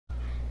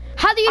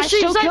How do you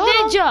stream like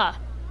Ninja?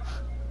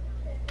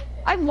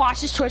 I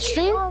watched his Twitch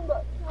stream.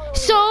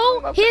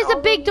 So, he has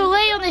a big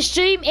delay on the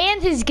stream and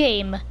his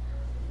game.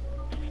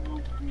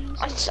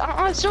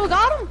 I still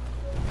got him.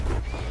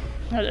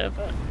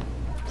 Whatever.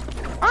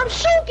 I'm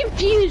so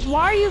confused.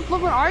 Why are you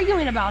flipping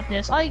arguing about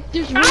this? Like,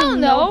 there's I don't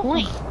really no know.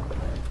 point.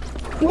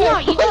 Yeah,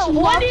 you just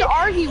love to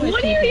argue with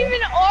What are you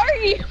even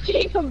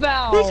arguing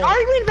about? He's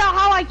arguing about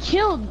how I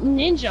killed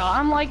Ninja.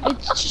 I'm like,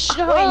 it's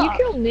shut Wait, up. you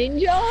killed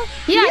Ninja?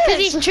 Yeah, because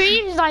Yes. he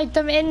streams like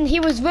them and he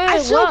was very I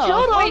still low.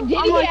 killed him. Wait, did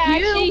I'm he like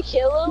actually you.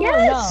 kill him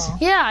Yes. or no?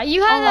 Yeah,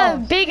 you had a Oh,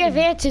 big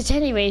advantage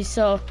anyway,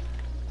 so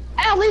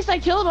At least I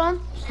killed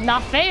him.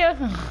 not fair.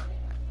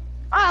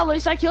 At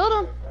least I killed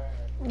him.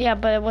 Yeah,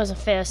 but it wasn't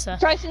fair, so.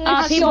 Preston,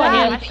 Ah, there's people so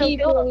here. many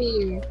people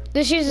here.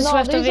 Just use the No,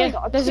 Swift over there's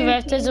here. like There's a two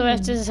rift, there's a rift,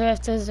 teams. there's a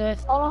rift, there's a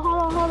rift.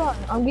 Hold on.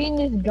 I'm getting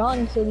this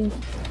gun so these...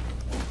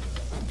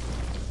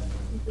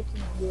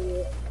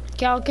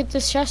 Okay, I'll get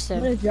this chest I'm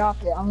then. gonna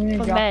drop it. I'm gonna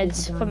For drop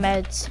this meds, gun. for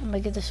meds. I'm gonna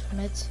get this for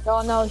meds.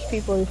 No, there's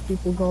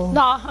people go.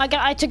 No,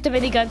 I took the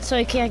minigun, so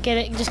you can't get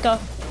it. Just go.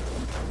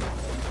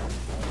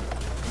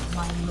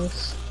 Mind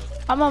this.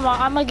 I'm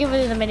gonna give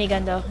it the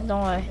minigun though.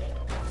 Don't worry.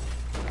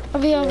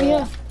 Over here, over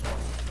here.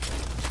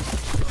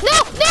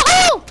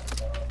 No!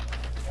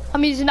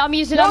 I'm using it. I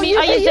used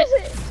it.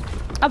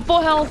 I'm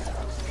full health.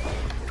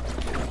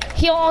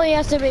 He only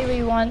has to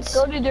baby once.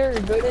 Go to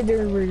dirt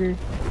burger.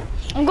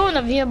 I'm going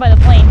up here by the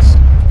planes.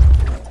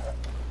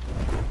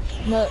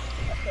 No,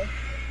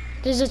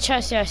 There's a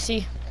chest here, I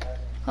see.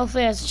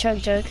 Hopefully it has a chug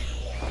jug.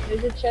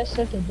 there's a chest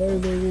at the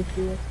dirt burger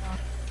too.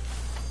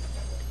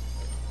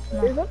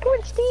 There's a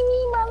Twitch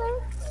TV,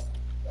 brother.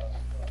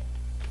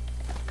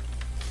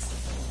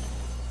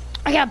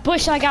 I got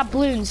bush, I got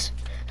balloons.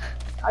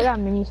 I got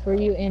minis for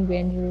you and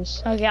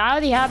bandages. Okay, I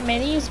already have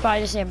minis, but I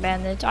just need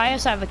bandage. I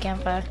also have a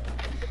campfire.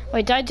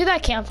 Wait, did I do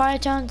that campfire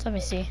challenge? Let me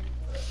see.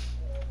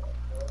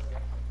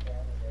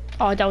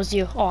 Oh, that was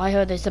you. Oh, I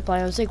heard this reply.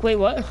 I was like, wait,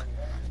 what?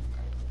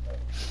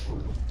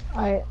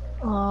 Alright,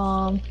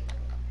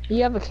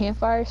 you have a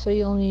campfire, so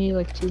you only need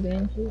like 2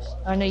 bandages.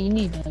 Oh no, you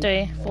need like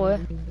 3, 4,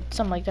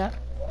 something like that.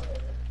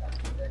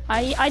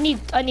 I need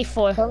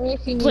 4. Tell me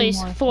if you need Please,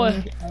 more. 4.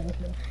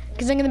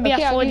 Because I'm gonna be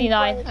Okay, at I'll give you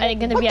 49. 5. I'm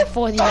gonna be at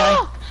 49.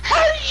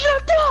 How did you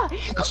not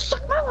die? Go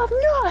suck my love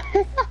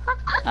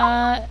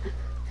nut.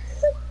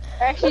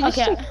 Actually, just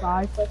Okay. take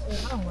 5. I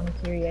don't want to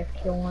carry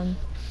extra one.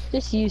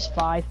 Just use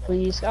 5,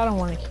 please. I don't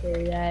want to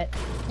carry that.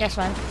 That's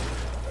fine.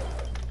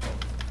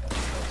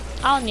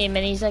 I don't need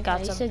minis. I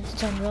got some. You said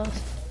turn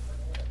off.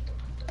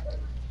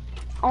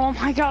 Oh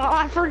my god,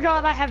 I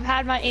forgot I have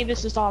had my aim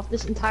assist off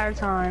this entire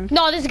time.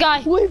 No, this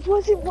guy. Wait,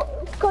 was it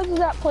because of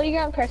that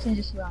playground? Preston,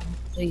 just run,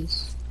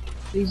 please.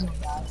 Please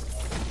don't die.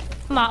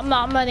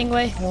 I'm running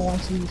away. I don't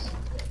want these.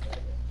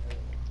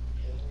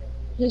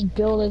 Just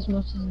build as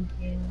much as you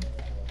can.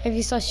 If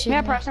you start shooting.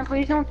 Yeah, Preston,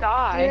 please don't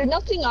die. There's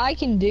nothing I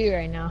can do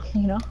right now,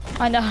 you know?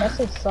 I know. That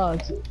just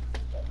sucks.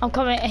 I'm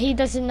coming. He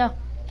doesn't know.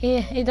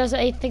 He doesn't.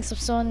 He thinks I'm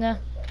still in there.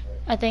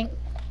 I think.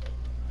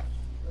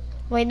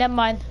 Wait, never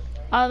mind.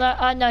 Oh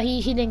no,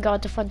 he didn't go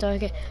out the front door.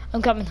 Okay,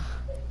 I'm coming.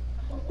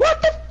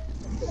 What the?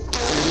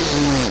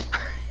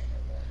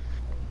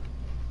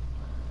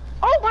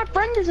 Oh, my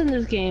friend is in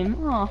this game.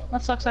 Oh,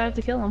 that sucks. I have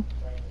to kill him.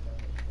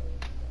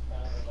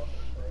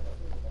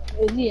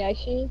 Is he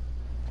actually?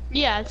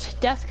 Yeah, it's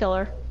Death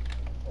Killer.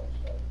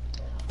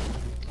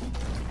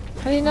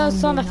 How do you know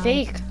it's not a nice.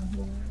 fake?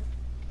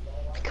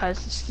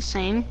 Because it's the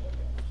same.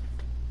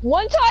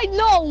 Once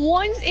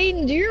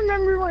Aiden, do you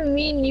remember when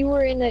me and you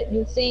were in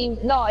the same,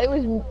 I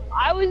was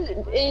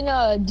in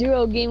a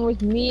duo game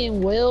with me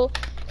and Will,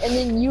 and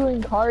then you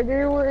and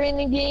Carter were in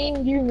a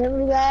game, do you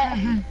remember that?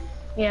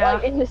 Yeah.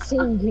 Like in the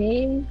same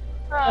game?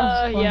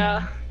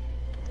 Yeah.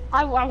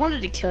 I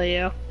wanted to kill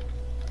you.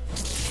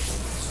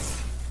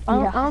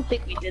 I don't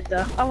think we did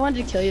though. I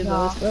wanted to kill you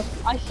Nah. though.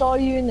 I saw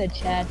you in the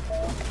chat.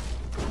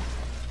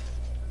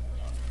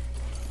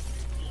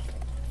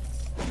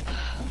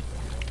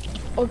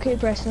 Okay,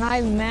 Preston, I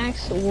have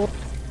max wood.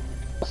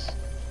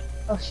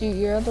 Oh shoot,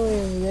 you're all the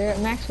way over there.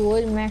 Max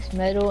wood, max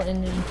metal,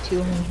 and then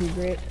 200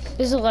 bricks.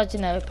 This is a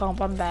legendary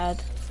pump. I'm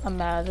bad. I'm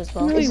mad as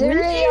well. Is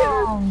there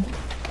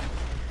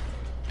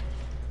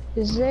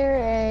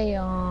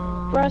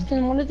a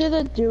Preston, want to do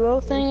the duo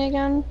thing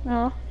again?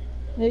 No.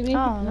 Maybe?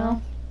 I don't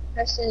know.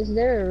 Preston, is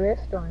there a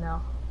rift or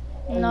no?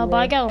 No, but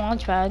I got a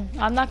launch pad.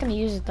 I'm not gonna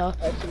use it though.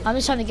 I'm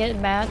just trying to get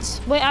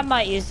mats. Wait, I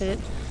might use it.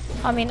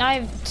 I mean, I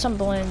have some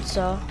balloons,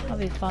 so I'll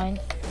be fine.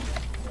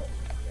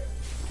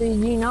 So do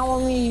you not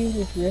want me to use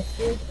this rift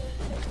here?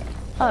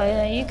 Oh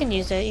yeah, you can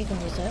use it. You can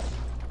use it.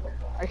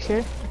 Are you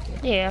sure?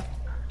 Yeah.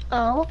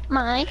 Oh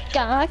my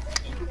god.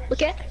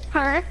 Look at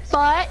her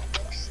butt.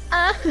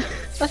 How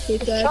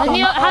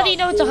do you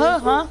know it's a her,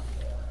 huh?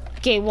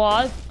 Gay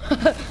wad.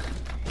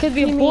 Could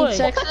be a You mean boy.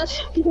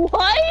 sexist?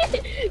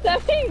 What?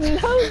 That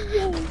makes no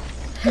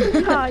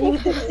sense. Nah, you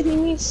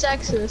mean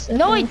sexist.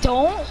 No, I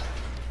don't.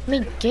 I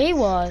mean gay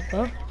wad,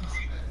 bro.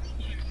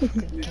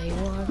 Gay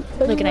wad.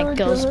 Looking at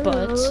girls'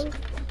 butts.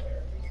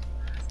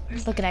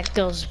 Looking at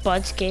girls'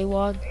 butts, gay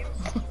wad.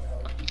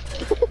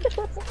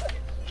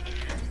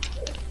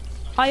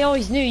 I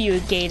always knew you were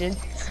gated.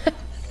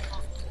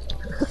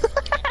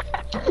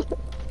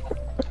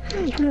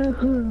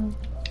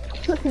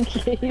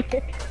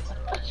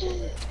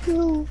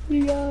 Oh my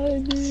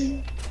god,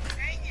 dude.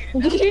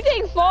 Did you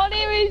take fall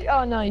damage?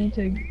 Oh no, you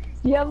took.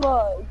 You have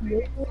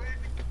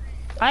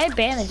I have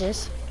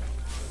bandages.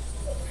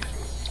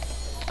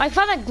 I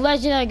found a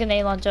legendary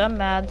grenade launcher. I'm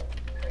mad.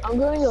 I'm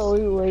going to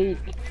loot late.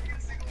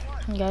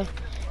 Okay.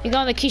 You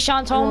going to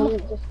Keyshawn's home?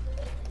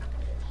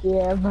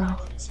 Yeah, bro.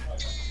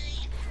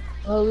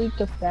 I'll loot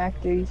the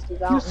factories.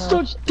 You're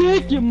such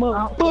dick, you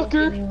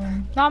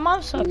motherfucker. No,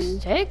 mom sucks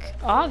dick.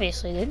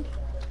 Obviously, dude.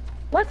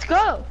 Let's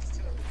go.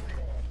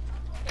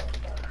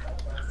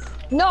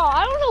 No,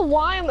 I don't know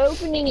why I'm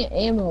opening an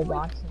ammo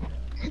box.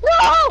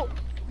 No!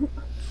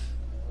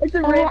 It's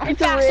a rip.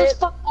 It's a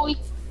rip.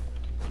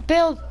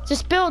 Build.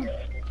 Just build.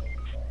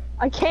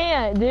 I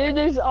can't, dude.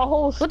 There's a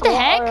whole. What the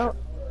heck?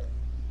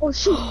 Oh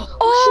shoot!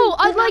 Oh,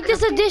 I like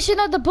this addition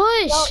of the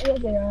bush. Oh, yeah,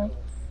 they are.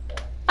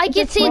 I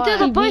can see through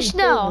the bush TV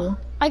now. too.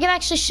 I can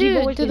actually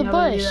shoot through the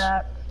bush.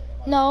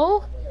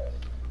 No.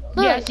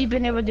 Look. Yes, you've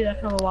been able to do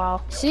that for a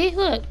while. See,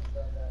 look.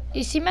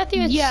 You see,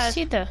 Matthew? It's Yes.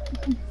 see there.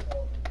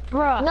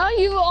 Bruh. No,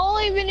 you've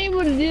only been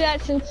able to do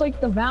that since like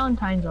the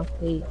Valentine's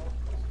update.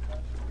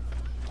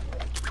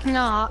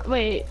 Nah,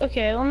 wait.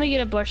 Okay, let me get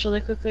a bush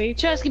really quickly.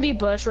 Chest can be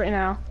bush right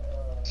now.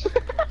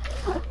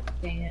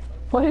 Dang it.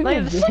 What if Like,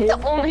 it this is like did?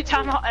 the only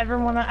time I'll ever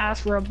want to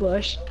ask for a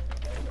bush.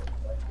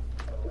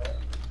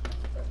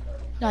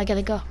 No, I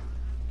gotta go.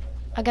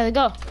 I gotta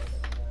go.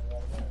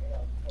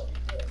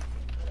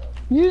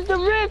 Use the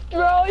rift,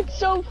 bro. It's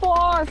so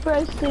far,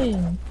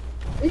 Preston.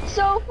 It's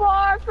so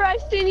far,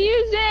 Preston.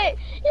 Use it.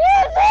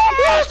 Use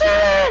it. Use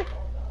it.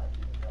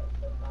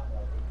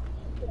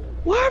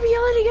 Why are we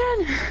yelling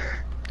again?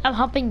 I'm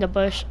humping the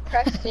bush.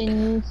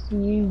 Preston needs to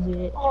use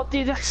it. Oh,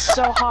 dude, that's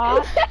so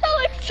hot. That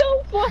looks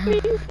so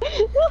funny.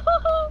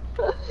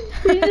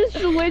 He's just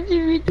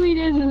switching between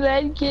his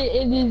med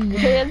kit and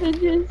his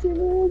bandages,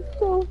 and it's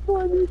so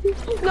funny.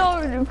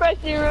 No,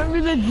 Preston,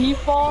 remember the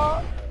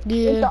default? With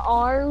Yeah. the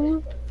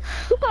arm?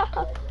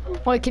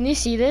 Wait, can you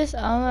see this?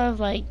 I don't know if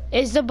like,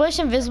 is the bush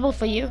invisible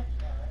for you?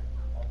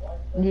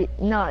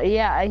 No,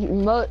 yeah,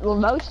 well,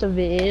 most of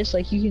it is.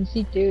 Like, you can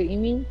see through it, you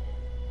mean?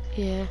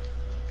 Yeah.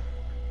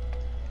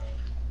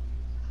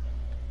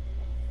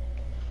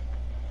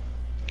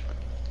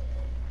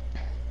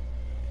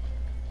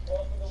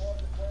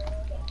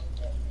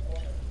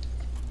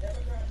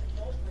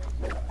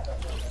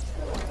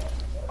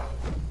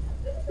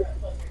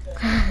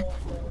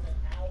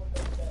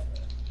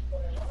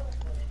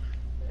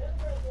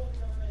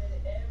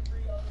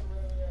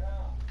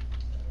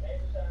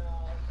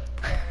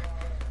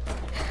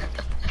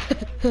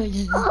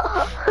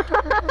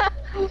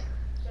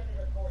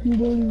 You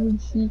don't even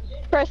see.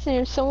 Preston,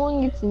 if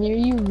someone gets near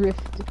you,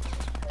 rift.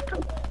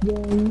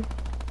 Then.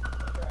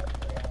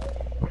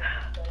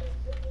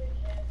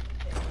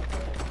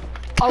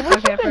 I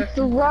wish I could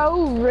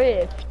throw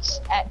rifts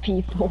at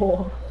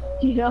people.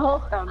 You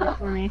know? That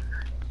would be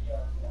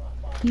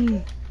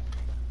funny.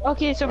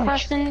 Okay, so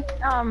Preston,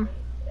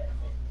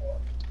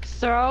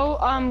 throw,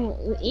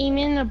 aim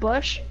in the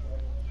bush.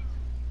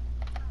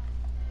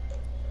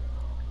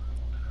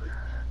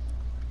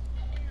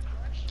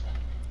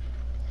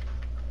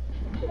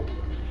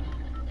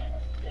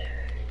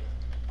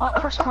 Oh,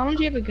 Preston, why don't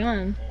you have a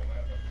gun?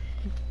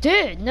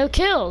 Dude, no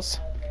kills.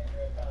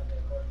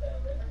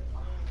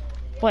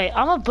 Wait,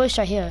 I'm a bush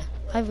right here.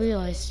 I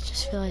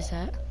just realized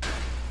that.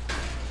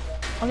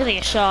 I'm gonna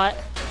get shot.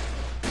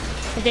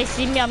 If they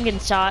see me, I'm getting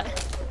shot.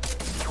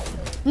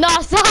 No,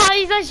 stop!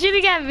 He's not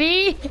shooting at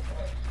me!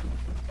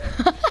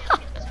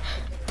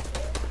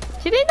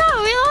 Did they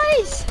not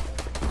realize?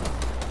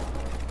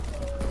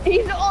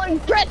 He's on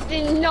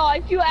Preston. No,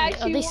 if you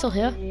actually. Are they still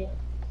here?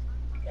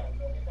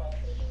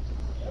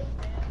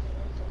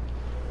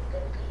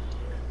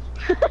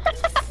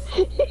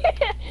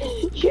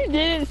 You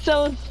did it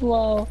so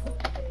slow.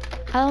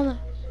 I don't know.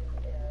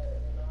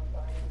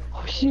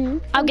 Oh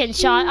shoot. I'm getting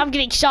shot. I'm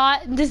getting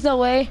shot. There's no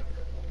way.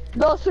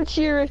 Go switch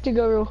your rift to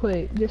go real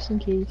quick, just in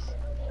case.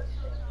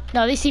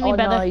 No, they see me Oh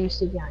better. no, you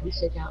sit down. You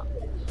sit down.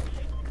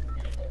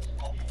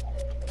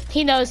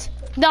 He knows.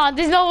 No,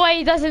 there's no way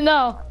he doesn't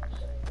know.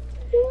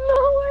 No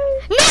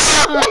way.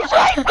 No!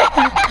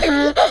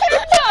 No,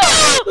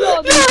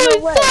 No, there's no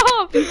way.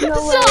 stop! There's no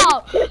way.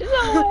 Stop! There's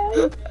no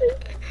way.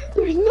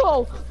 There's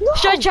no.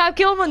 Should I trap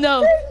kill him or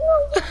no?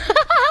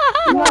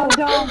 No,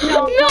 don't.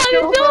 No,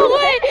 there's no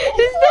way!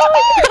 There's no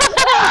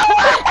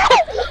way!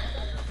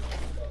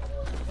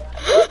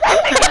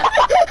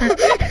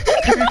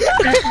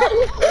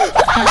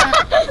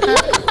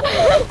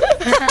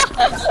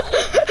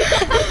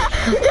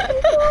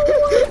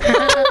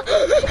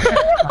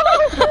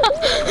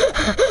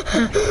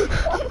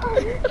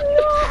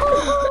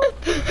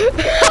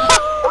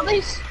 Are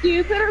they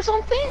stupid or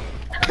something?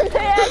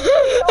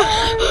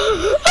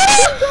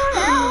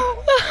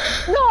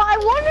 No, I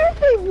wonder if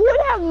they would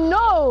have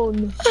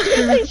known.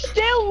 They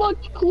still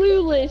looked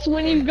clueless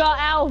when you got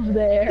out of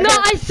there. No,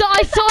 I saw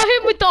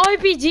him with the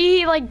RPG.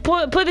 He like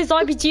put his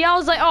RPG. I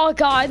was like, oh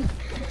god.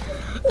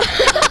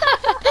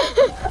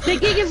 The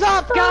gig is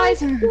up, guys.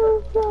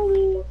 So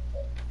funny.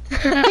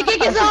 The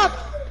gig is up.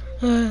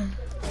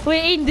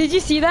 Wait, Aiden, did you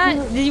see that?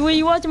 Were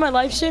you watching my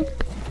live stream?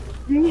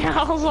 Yeah,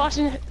 I was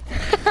watching it.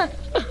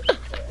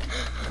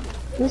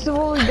 This is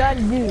what we gotta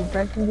do,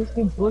 Preston. Just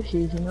do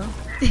bushes, you know?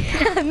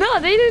 No,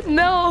 they didn't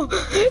know.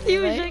 He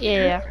was Right? like,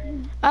 Yeah.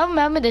 I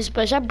remember this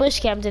bush. I bush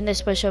camped in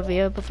this bush over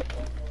here before.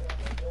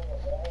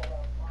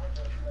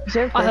 Is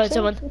there a I heard person?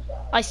 someone.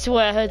 I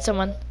swear I heard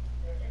someone.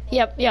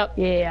 Yep. Yeah,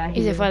 I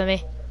He's hear in front of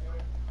me.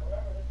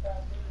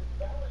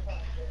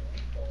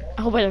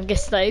 I hope I don't get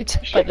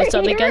sniped by this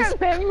other you guys.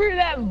 remember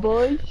that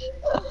bush?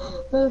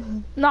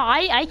 No,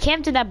 I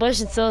camped in that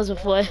bush in Sills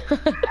before.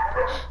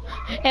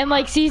 And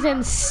like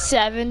season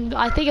 7,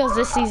 I think it was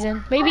this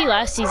season. Maybe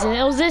last season.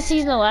 It was this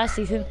season or last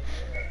season.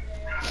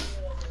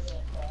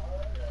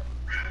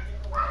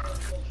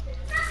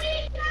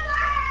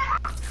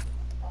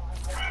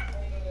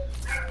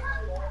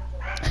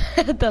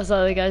 Those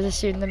other guys are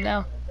shooting them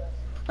now.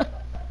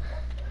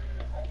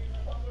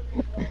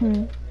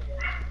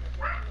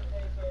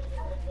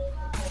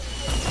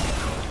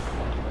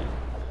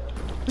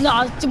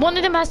 No, one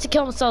of them has to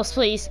kill themselves,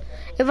 please.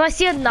 If I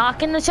see a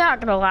knock in the chat, I'm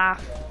gonna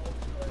laugh.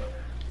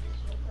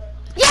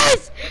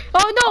 Yes!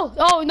 Oh no!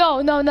 Oh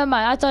no, never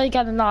mind. I thought you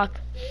got a knock.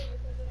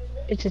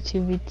 It's a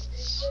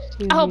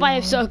 2v2. I hope I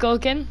have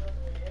Sokoken.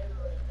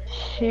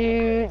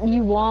 Shoot,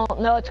 you won't.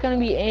 No, it's gonna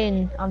be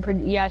in. I'm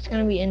pretty. Yeah, it's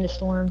gonna be in the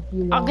storm. You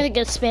won't. I'm gonna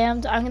get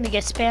spammed. I'm gonna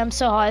get spammed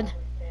so hard.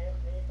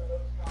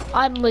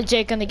 I'm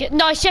legit gonna get.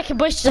 No, he's checking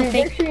bushes, I They're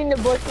think. shooting the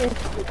bushes.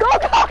 Go,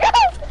 go, go!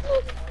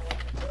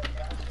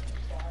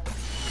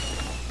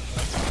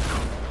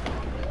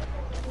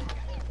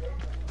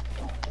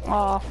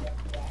 Oh,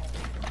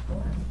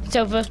 It's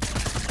over.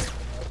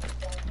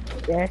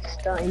 yes,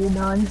 done. You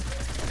done.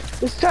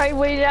 Just try and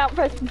wait it out,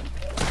 Preston.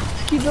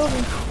 Just keep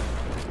building.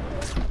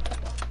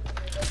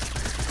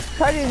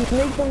 Try to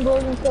make them blow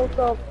themselves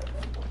up.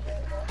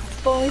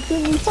 If only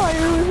the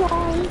fire was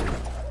on.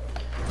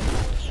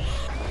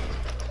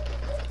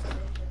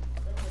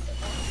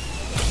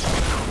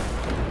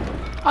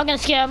 I'm gonna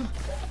scare him.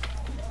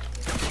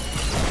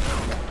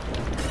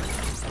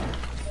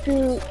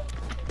 Shoot.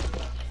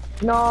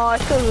 No,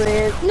 it's a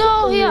rip.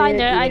 No, It's a yeah, I rip,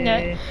 know, I yeah.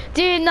 know.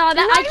 Dude, no,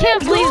 that I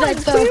can't believe that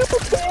though.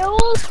 2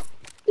 kills?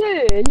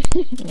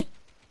 Dude.